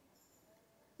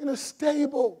in a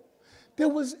stable. There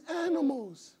was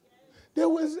animals. There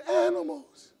was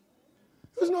animals.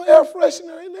 There was no air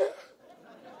freshener in there.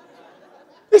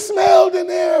 It smelled in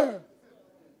there.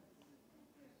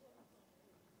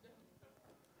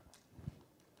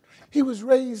 He was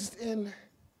raised in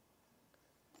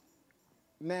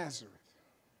Nazareth.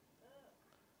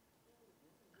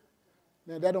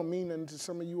 Now, that don't mean nothing to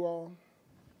some of you all,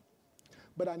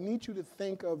 but I need you to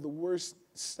think of the worst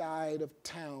side of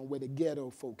town where the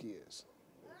ghetto folk is.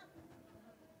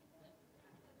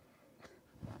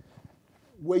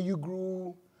 Where you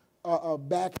grew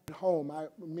back at home.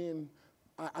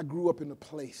 I grew up in a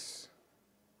place,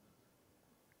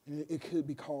 and it could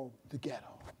be called the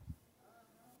ghetto,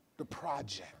 the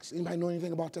projects. Anybody know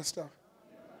anything about that stuff?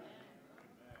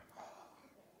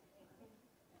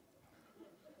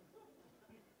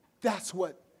 That's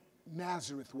what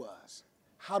Nazareth was.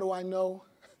 How do I know?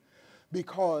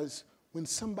 Because when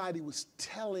somebody was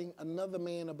telling another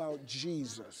man about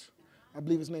Jesus, I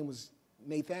believe his name was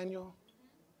Nathaniel.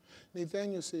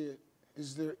 Nathaniel said,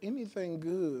 is there anything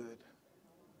good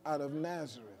out of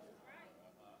Nazareth?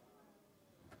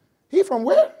 He from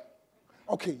where?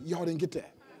 Okay, y'all didn't get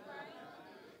that.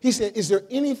 He said, is there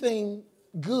anything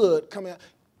good coming out?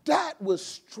 That was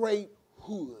straight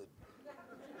hood.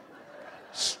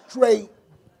 Straight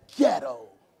ghetto.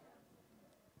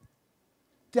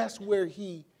 That's where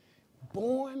he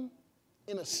born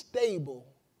in a stable,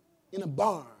 in a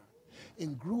barn,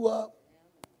 and grew up,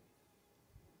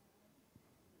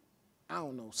 I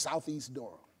don't know, Southeast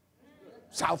Durham,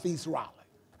 Southeast Raleigh.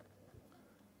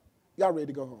 Y'all ready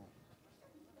to go home?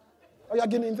 Are y'all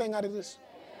getting anything out of this?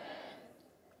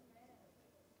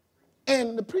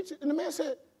 And the preacher, and the man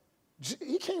said,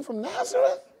 he came from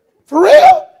Nazareth? For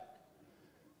real?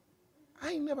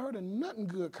 I ain't never heard of nothing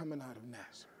good coming out of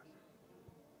Nazareth.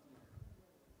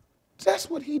 That's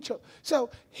what he chose. So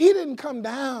he didn't come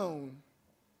down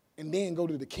and then go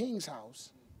to the king's house.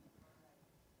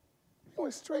 He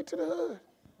went straight to the hood.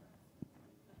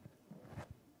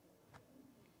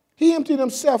 He emptied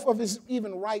himself of his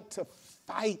even right to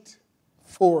fight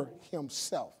for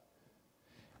himself.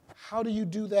 How do you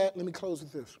do that? Let me close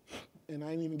with this. And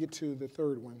I didn't even get to the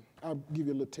third one. I'll give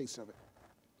you a little taste of it.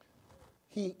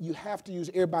 You have to use,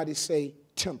 everybody say,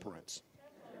 temperance.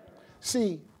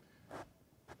 See,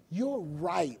 your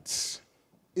rights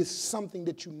is something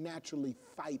that you naturally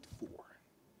fight for.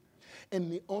 And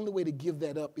the only way to give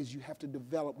that up is you have to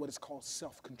develop what is called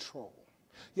self-control.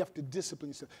 You have to discipline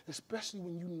yourself, especially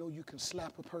when you know you can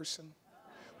slap a person,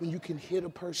 when you can hit a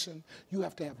person. You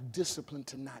have to have discipline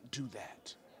to not do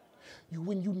that.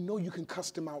 When you know you can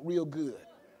cuss them out real good.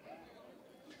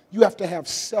 You have to have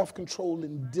self-control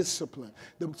and discipline.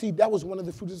 See, that was one of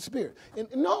the fruits of the Spirit. And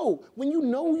no, when you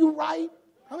know you're right,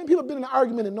 how many people have been in an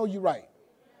argument and know you're right?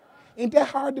 Ain't that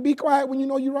hard to be quiet when you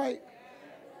know you're right?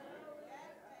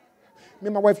 Me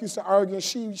and my wife used to argue, and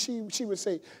she would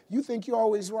say, you think you're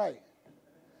always right.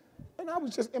 And I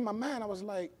was just, in my mind, I was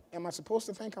like, am I supposed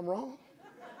to think I'm wrong?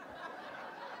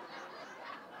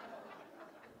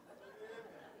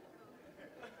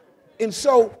 And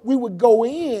so we would go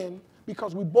in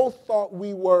because we both thought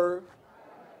we were.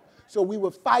 So we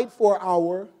would fight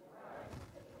for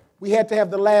we had to have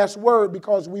the last word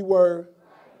because we were.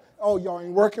 Oh, y'all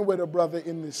ain't working with a brother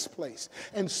in this place.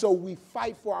 And so we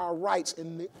fight for our rights.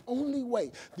 And the only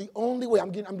way,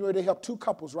 I'm ready to help two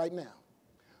couples right now.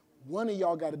 One of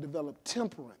y'all got to develop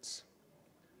temperance,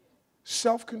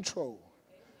 self-control.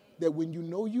 that when you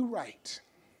know you're right,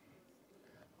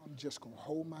 I'm just going to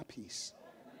hold my peace.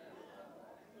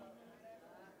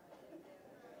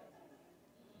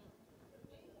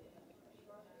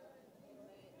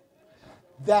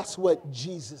 That's what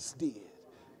Jesus did.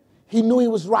 He knew he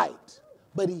was right,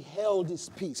 but he held his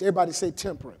peace. Everybody say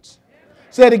temperance.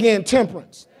 Say it again,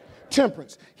 temperance.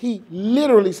 Temperance. He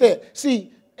literally said,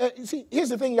 see, here's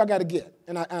the thing y'all got to get.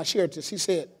 And I shared this. He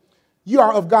said, you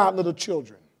are of God, little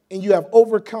children, and you have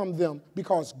overcome them,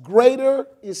 because greater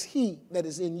is he that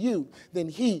is in you than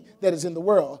he that is in the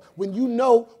world. When you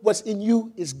know what's in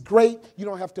you is great, you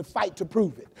don't have to fight to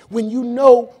prove it. When you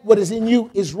know what is in you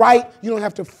is right, you don't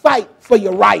have to fight for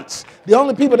your rights. The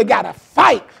only people that got to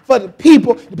fight for the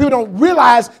people don't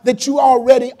realize that you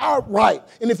already are right.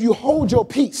 And if you hold your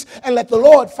peace and let the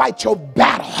Lord fight your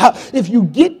battle, if you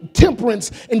get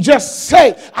temperance and just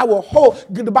say, I will hold.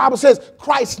 The Bible says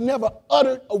Christ never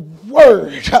uttered a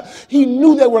word. He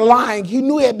knew they were lying. He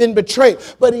knew he had been betrayed,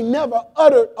 but he never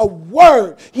uttered a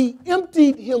word. He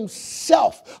emptied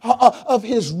himself of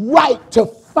his right to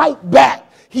fight back.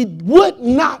 He would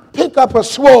not pick up a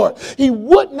sword. He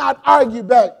would not argue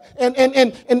back.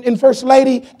 And First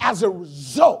Lady, as a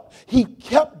result, he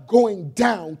kept going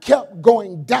down, kept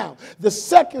going down. The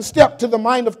second step to the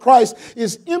mind of Christ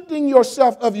is emptying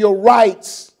yourself of your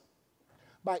rights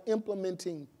by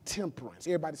implementing temperance.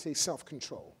 Everybody say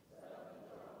self-control.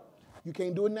 You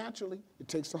can't do it naturally. It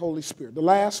takes the Holy Spirit. The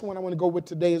last one I want to go with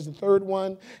today is the third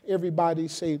one. Everybody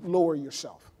say lower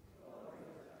yourself.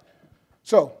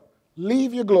 So,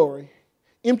 leave your glory,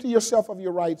 empty yourself of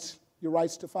your rights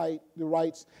to fight, your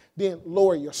rights, then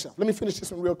lower yourself. Let me finish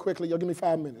this one real quickly. You'll give me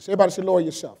 5 minutes. Everybody say lower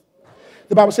yourself.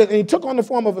 The Bible says, and he took on the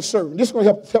form of a servant. This is going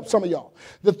to help some of y'all.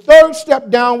 The third step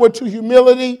downward to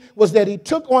humility was that he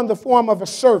took on the form of a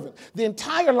servant. The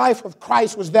entire life of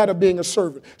Christ was that of being a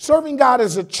servant. Serving God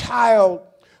as a child.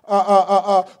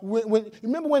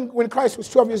 Remember when Christ was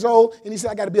 12 years old and he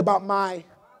said, I got to be about my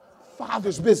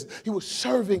Father's business. He was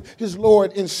serving his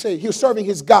Lord and Savior. He was serving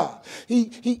his God.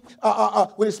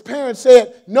 When his parents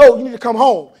said, no, you need to come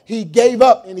home, he gave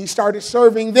up and he started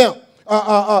serving them.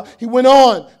 He went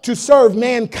on to serve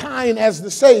mankind as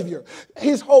the Savior.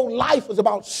 His whole life was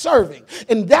about serving.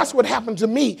 And that's what happened to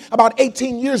me about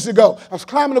 18 years ago. I was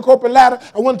climbing the corporate ladder.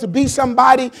 I wanted to be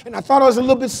somebody, and I thought I was a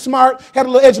little bit smart, had a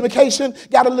little education,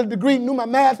 got a little degree, knew my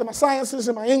math and my sciences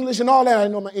and my English and all that. I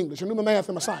didn't know my English. I knew my math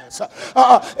and my science.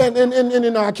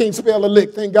 And I can't spell a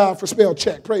lick. Thank God for spell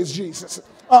check. Praise Jesus.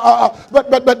 But I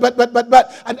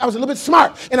was a little bit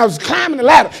smart, and I was climbing the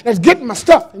ladder, and I was getting my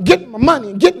stuff, and getting my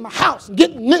money, and getting my house, and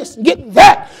getting this, and getting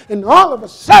that, and all of a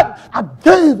sudden, I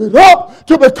gave it up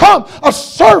to become a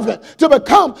servant,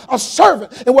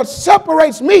 And what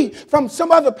separates me from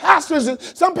some other pastors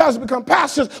is some pastors become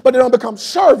pastors, but they don't become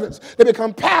servants. They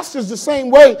become pastors the same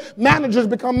way managers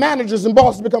become managers and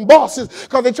bosses become bosses,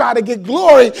 because they try to get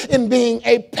glory in being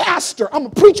a pastor. I'm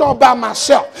going to preach all by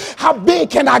myself. How big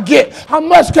can I get? How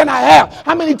much can I have?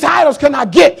 How many titles can I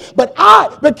get? But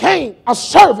I became a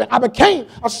servant.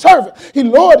 He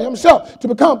lowered himself to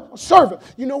become a servant.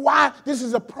 You know why this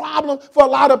is a problem for a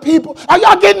lot of people? Are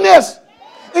y'all getting this?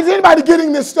 Is anybody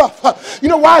getting this stuff? You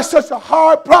know why it's such a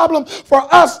hard problem for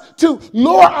us to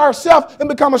lower ourselves and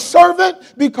become a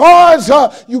servant? Because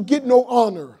you get no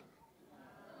honor.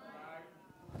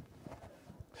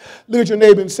 Look at your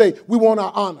neighbor and say, we want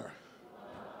our honor.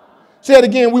 Say it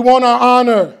again, we want our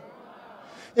honor.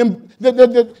 And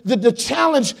the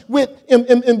challenge with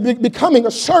in becoming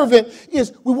a servant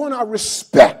is we want our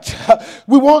respect.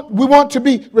 We want to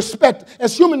be respected.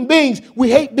 As human beings, we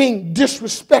hate being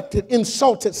disrespected,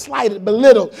 insulted, slighted,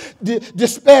 belittled,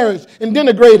 disparaged, and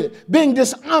denigrated. Being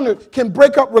dishonored can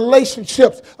break up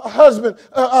relationships. A husband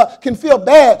can feel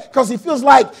bad because he feels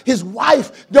like his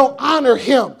wife don't honor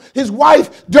him. His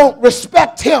wife don't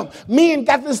respect him. Men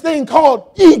got this thing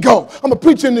called ego. I'm a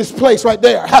preacher in this place right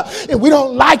there. And we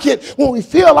don't like it when we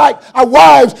feel like our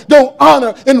wives don't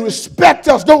honor and respect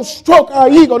us, don't stroke our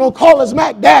ego, don't call us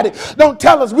Mac Daddy, don't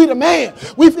tell us we the man.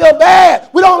 We feel bad.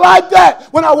 We don't like that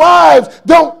when our wives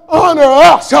don't honor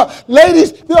us.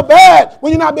 Ladies feel bad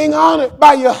when you're not being honored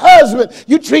by your husband.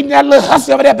 You treating that little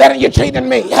hussy over there better than you're treating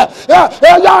me.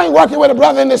 Y'all ain't working with a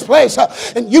brother in this place.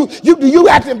 And you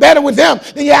acting better with them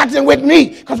than you're acting with me,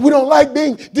 because we don't like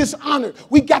being dishonored.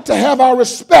 We got to have our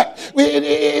respect.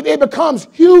 It becomes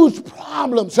huge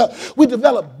problems. We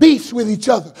develop beefs with each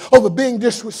other over being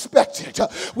disrespected.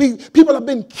 People have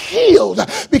been killed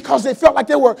because they felt like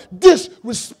they were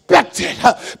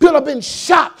disrespected. People have been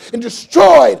shot and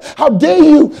destroyed How dare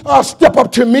you step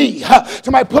up to me?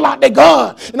 Somebody pull out their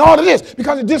gun and all of this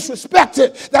because of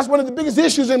disrespected. That's one of the biggest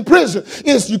issues in prison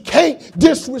is you can't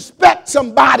disrespect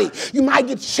somebody. You might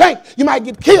get shanked. You might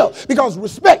get killed because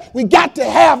respect. We got to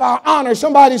have our honor.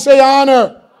 Somebody say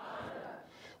honor.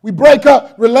 We break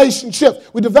up relationships.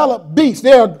 We develop beefs.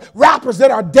 There are rappers that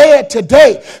are dead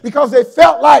today because they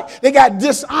felt like they got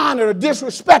dishonored or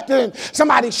disrespected and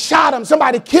somebody shot them,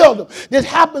 somebody killed them. This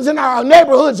happens in our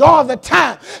neighborhoods all the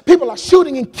time. People are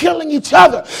shooting and killing each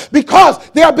other because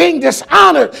they're being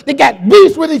dishonored. They got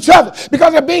beefs with each other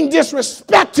because they're being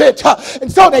disrespected.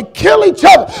 And so they kill each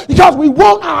other because we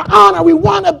want our honor. We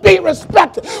want to be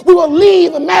respected. We will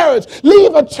leave a marriage,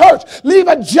 leave a church, leave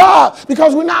a job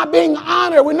because we're not being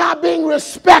honored. We're not being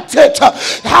respected.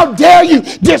 How dare you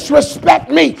disrespect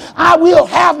me? I will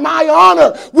have my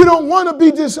honor. We don't want to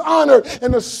be dishonored.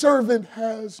 And a servant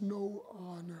has no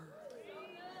honor.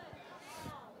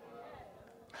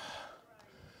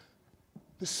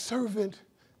 The servant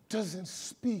doesn't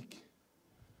speak.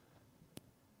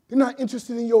 They're not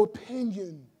interested in your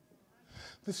opinion.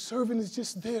 The servant is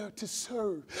just there to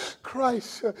serve.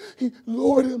 Christ, he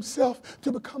lowered himself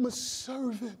to become a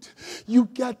servant. You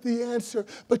got the answer,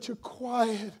 but you're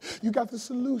quiet. You got the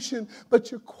solution, but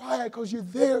you're quiet because you're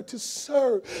there to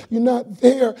serve. You're not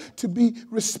there to be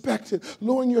respected.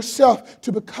 Lowering yourself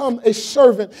to become a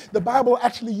servant. The Bible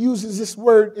actually uses this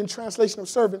word in translation of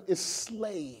servant is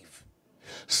slave.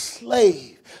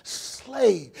 Slave.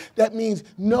 Slave. That means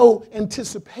no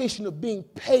anticipation of being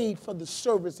paid for the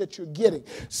service that you're getting.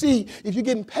 See, if you're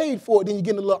getting paid for it, then you're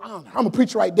getting a little honor. I'm a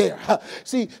preacher right there.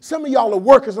 See, some of y'all will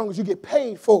work as long as you get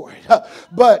paid for it.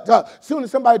 But as soon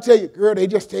as somebody tell you, girl, they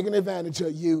just taking advantage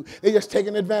of you. They just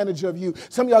taking advantage of you.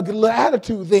 Some of y'all get a little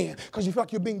attitude then because you feel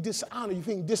like you're being dishonored. You're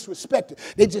being disrespected.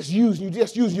 They just use you.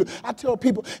 Just use you. I tell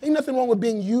people, ain't nothing wrong with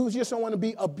being used. You just don't want to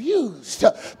be abused.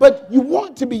 But you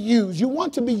want to be used. You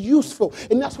want to be useful.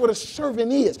 And that's what a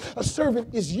servant is. A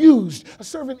servant is used. A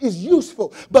servant is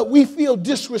useful, but we feel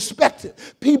disrespected.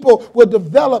 People will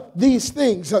develop these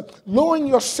things. Lowering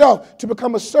yourself to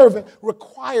become a servant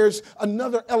requires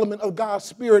another element of God's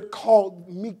Spirit called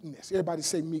meekness. Everybody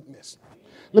say meekness.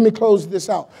 Let me close this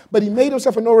out. But he made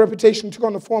himself of no reputation, took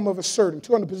on the form of a servant,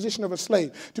 took on the position of a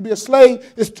slave. To be a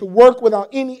slave is to work without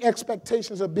any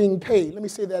expectations of being paid. Let me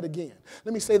say that again.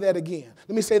 Let me say that again.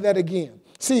 Let me say that again.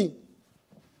 See,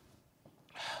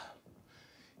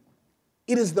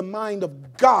 it is the mind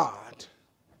of God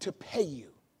to pay you.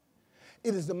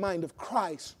 It is the mind of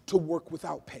Christ to work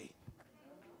without pay.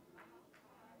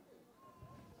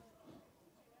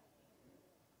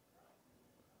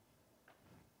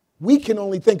 We can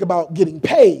only think about getting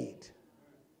paid.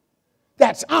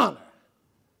 That's honor.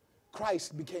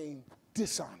 Christ became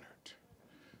dishonored,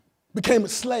 became a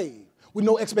slave with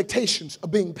no expectations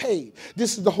of being paid.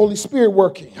 This is the Holy Spirit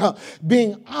working.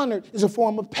 Being honored is a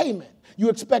form of payment. You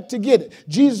expect to get it.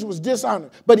 Jesus was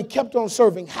dishonored, but he kept on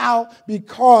serving. How?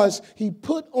 Because he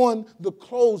put on the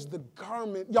clothes, the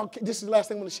garment. Y'all, this is the last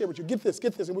thing I want to share with you. Get this,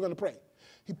 and we're going to pray.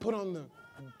 He put on the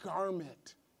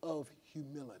garment of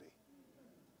humility.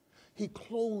 He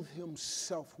clothed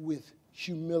himself with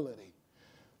humility.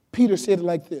 Peter said it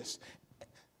like this.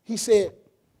 He said,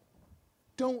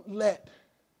 don't let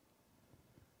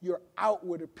your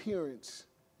outward appearance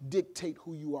dictate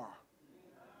who you are.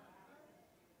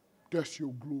 That's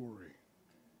your glory.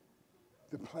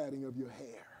 The plaiting of your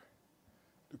hair,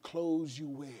 the clothes you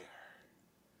wear,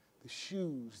 the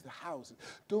shoes, the houses.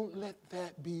 Don't let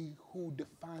that be who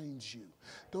defines you.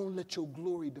 Don't let your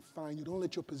glory define you. Don't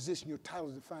let your position, your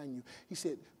titles define you. He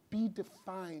said, be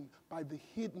defined by the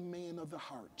hidden man of the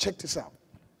heart. Check this out.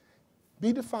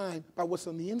 Be defined by what's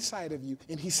on the inside of you.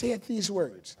 And he said these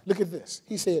words. Look at this.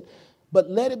 He said, but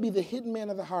let it be the hidden man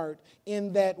of the heart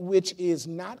in that which is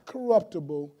not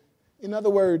corruptible. In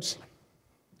other words,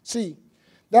 see,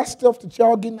 that stuff that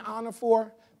y'all getting honor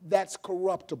for, that's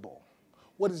corruptible.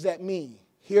 What does that mean?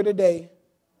 Here today,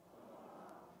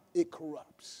 it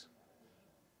corrupts.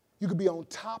 You could be on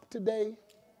top today.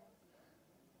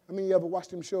 I mean, you ever watch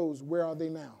them shows, Where Are They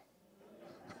Now?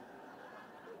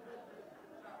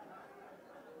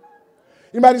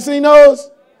 Anybody seen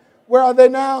those? Where Are They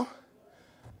Now?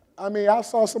 I mean, I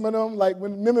saw some of them, like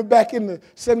when remember back in the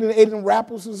 70s and 80s, them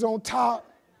rappers was on top.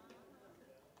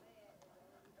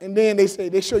 And then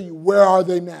they show you, where are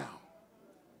they now?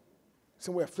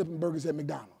 Somewhere flipping burgers at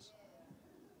McDonald's.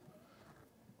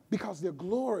 Because their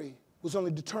glory was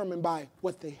only determined by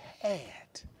what they had.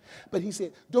 But he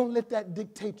said, don't let that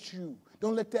dictate you.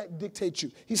 Don't let that dictate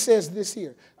you. He says this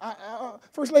here.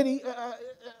 First Lady,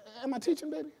 am I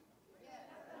teaching, baby?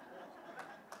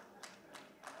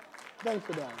 Thank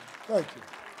you, darling. Thank you.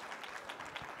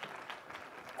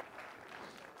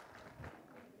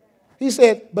 He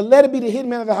said, but let it be the hidden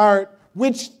man of the heart,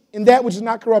 which in that which is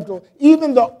not corruptible,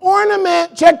 even the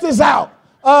ornament, check this out,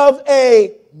 of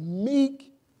a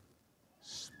meek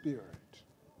spirit,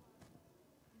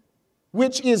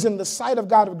 which is in the sight of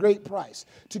God of great price,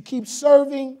 to keep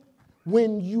serving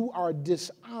when you are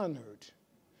dishonored,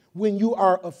 when you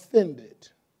are offended,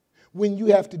 when you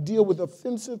have to deal with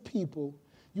offensive people.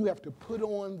 You have to put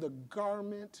on the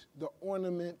garment, the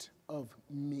ornament of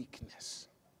meekness.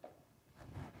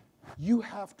 You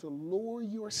have to lower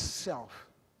yourself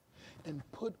and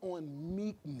put on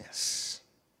meekness,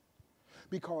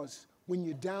 because when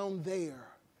you're down there,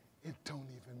 it don't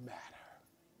even matter.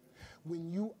 When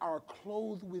you are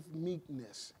clothed with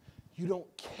meekness, you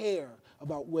don't care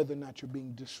about whether or not you're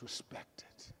being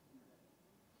disrespected.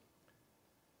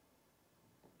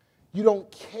 You don't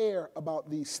care about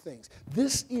these things.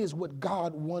 This is what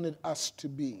God wanted us to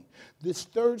be. This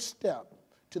third step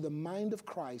to the mind of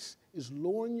Christ is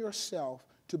lowering yourself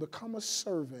to become a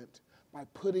servant by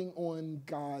putting on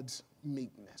God's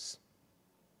meekness.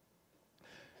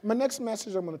 In my next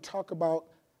message, I'm going to talk about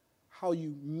how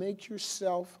you make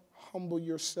yourself, humble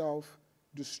yourself,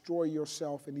 destroy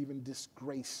yourself, and even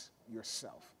disgrace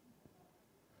yourself.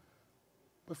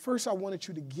 But first, I wanted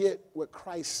you to get what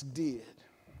Christ did.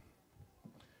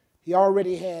 He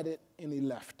already had it, and he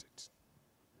left it.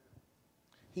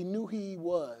 He knew who he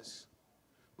was,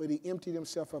 but he emptied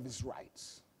himself of his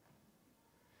rights.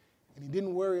 And he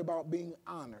didn't worry about being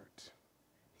honored.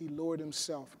 He lowered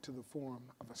himself to the form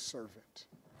of a servant.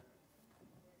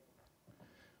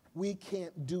 We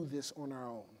can't do this on our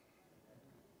own.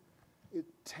 It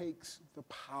takes the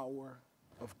power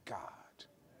of God,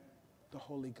 the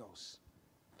Holy Ghost,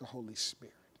 the Holy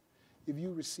Spirit. If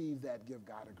you receive that, give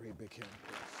God a great big hand.